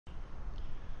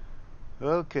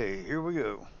Okay, here we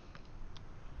go.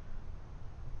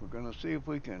 We're going to see if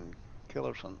we can kill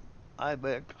us some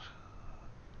Ibex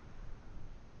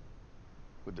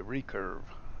with the recurve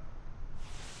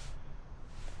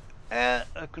at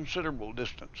a considerable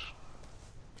distance.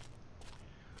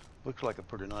 Looks like a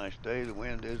pretty nice day. The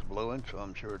wind is blowing, so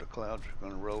I'm sure the clouds are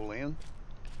going to roll in.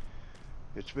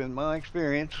 It's been my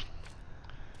experience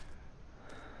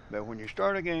that when you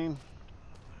start a game,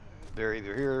 they're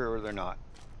either here or they're not.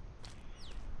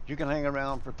 You can hang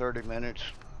around for 30 minutes.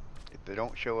 If they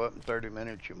don't show up in 30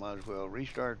 minutes, you might as well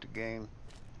restart the game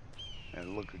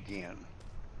and look again.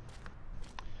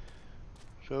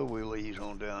 So we'll ease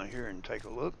on down here and take a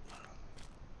look,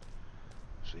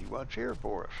 see what's here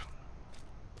for us.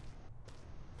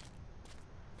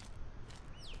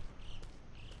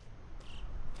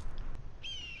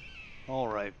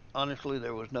 Alright, honestly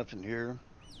there was nothing here.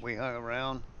 We hung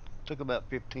around, took about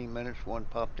 15 minutes, one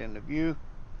popped into view,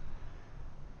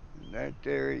 and right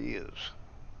there he is.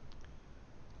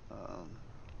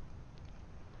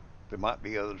 There might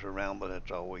be others around, but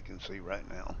that's all we can see right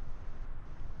now.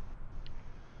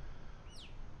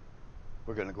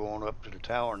 We're going to go on up to the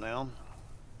tower now,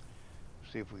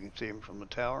 see if we can see him from the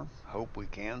tower. Hope we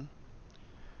can.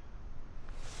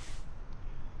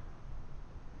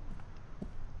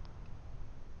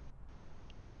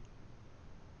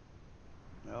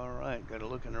 Alright, got to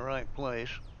look in the right place.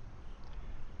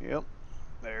 Yep,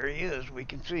 there he is. We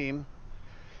can see him.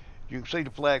 You can see the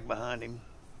flag behind him.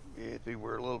 If he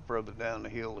were a little further down the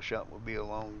hill, the shot would be a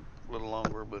little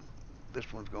longer, but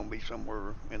this one's going to be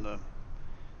somewhere in the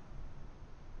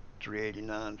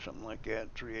 389, something like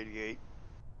that, 388.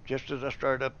 Just as I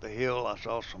started up the hill, I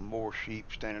saw some more sheep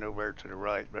standing over there to the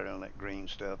right on that green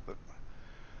stuff, but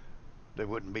they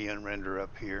wouldn't be in render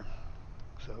up here,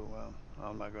 so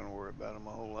I'm not going to worry about them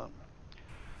a whole lot.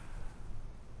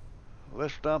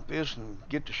 Let's stop this and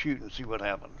get to shoot and see what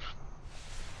happens.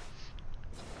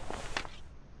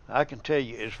 I can tell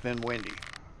you it's been windy.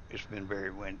 It's been very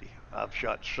windy. I've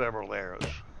shot several arrows,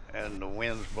 and the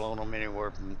wind's blown them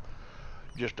anywhere from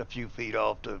just a few feet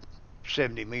off to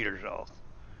 70 meters off.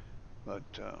 But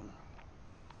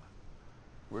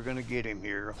we're going to get him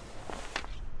here.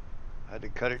 I had to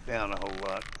cut it down a whole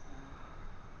lot.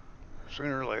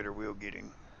 Sooner or later we'll get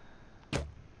him.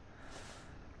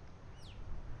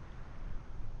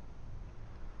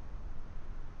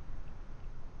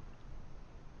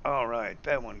 Alright,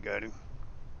 that one got him.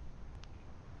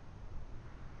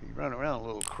 He ran around a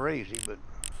little crazy, but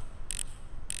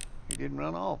he didn't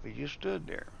run off. He just stood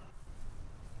there.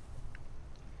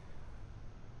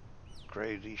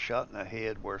 Crazy, shot in the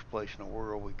head, worst place in the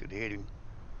world we could hit him.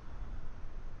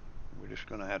 We're just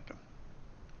going to have to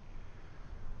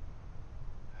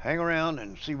hang around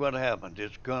and see what happens.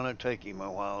 It's going to take him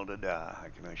a while to die, I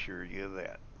can assure you of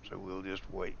that. So we'll just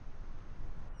wait.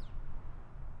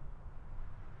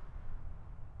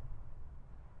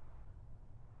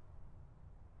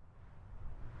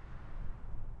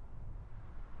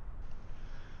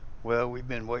 Well, we've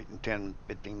been waiting 10,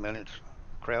 15 minutes.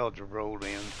 Crowds have rolled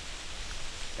in.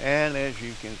 And as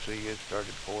you can see, it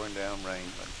started pouring down rain.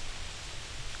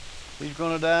 But he's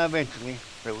going to die eventually,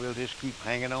 so we'll just keep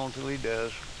hanging on till he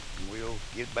does. And we'll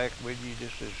get back with you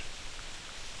just as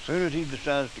soon as he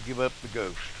decides to give up the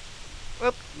ghost.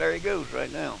 Well, there he goes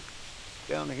right now,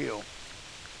 down the hill.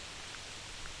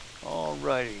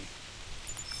 Alrighty,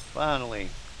 finally.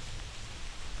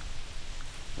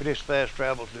 We just fast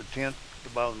traveled to the tent at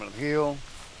the bottom of the hill.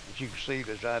 As you can see,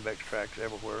 there's Ibex tracks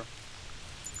everywhere.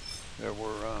 There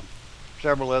were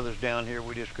several others down here.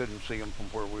 We just couldn't see them from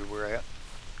where we were at.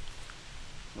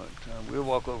 But we'll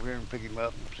walk over here and pick him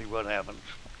up and see what happens.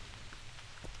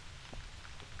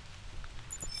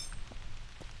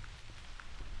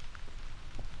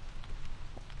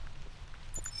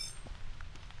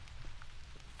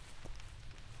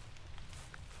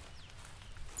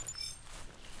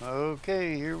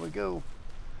 Okay, here we go.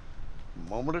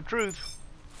 Moment of truth.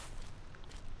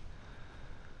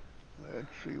 Let's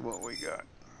see what we got.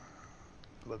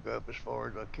 Look up as far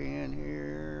as I can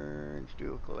here and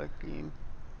still collecting.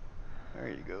 There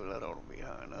you go, that ought to be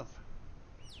high enough.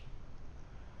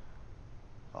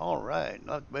 Alright,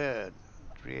 not bad.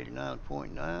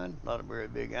 389.9, not a very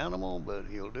big animal, but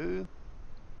he'll do.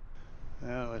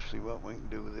 Now let's see what we can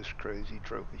do with this crazy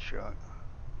trophy shot.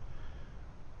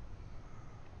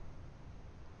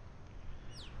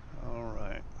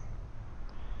 Alright.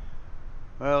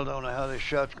 Well, don't know how this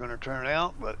shot's going to turn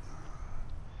out, but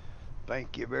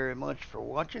thank you very much for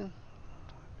watching.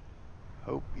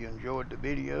 Hope you enjoyed the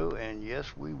video, and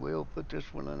yes, we will put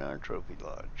this one in our trophy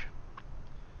lodge.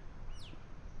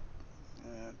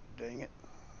 Dang it.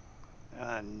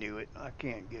 I knew it. I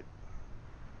can't get.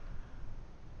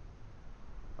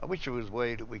 I wish there was a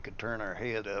way that we could turn our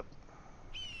head up,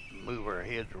 move our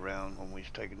heads around when we're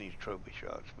taking these trophy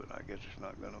shots, but I guess it's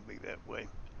not going to be that way.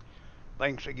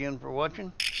 Thanks again for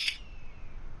watching.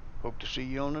 Hope to see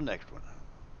you on the next one.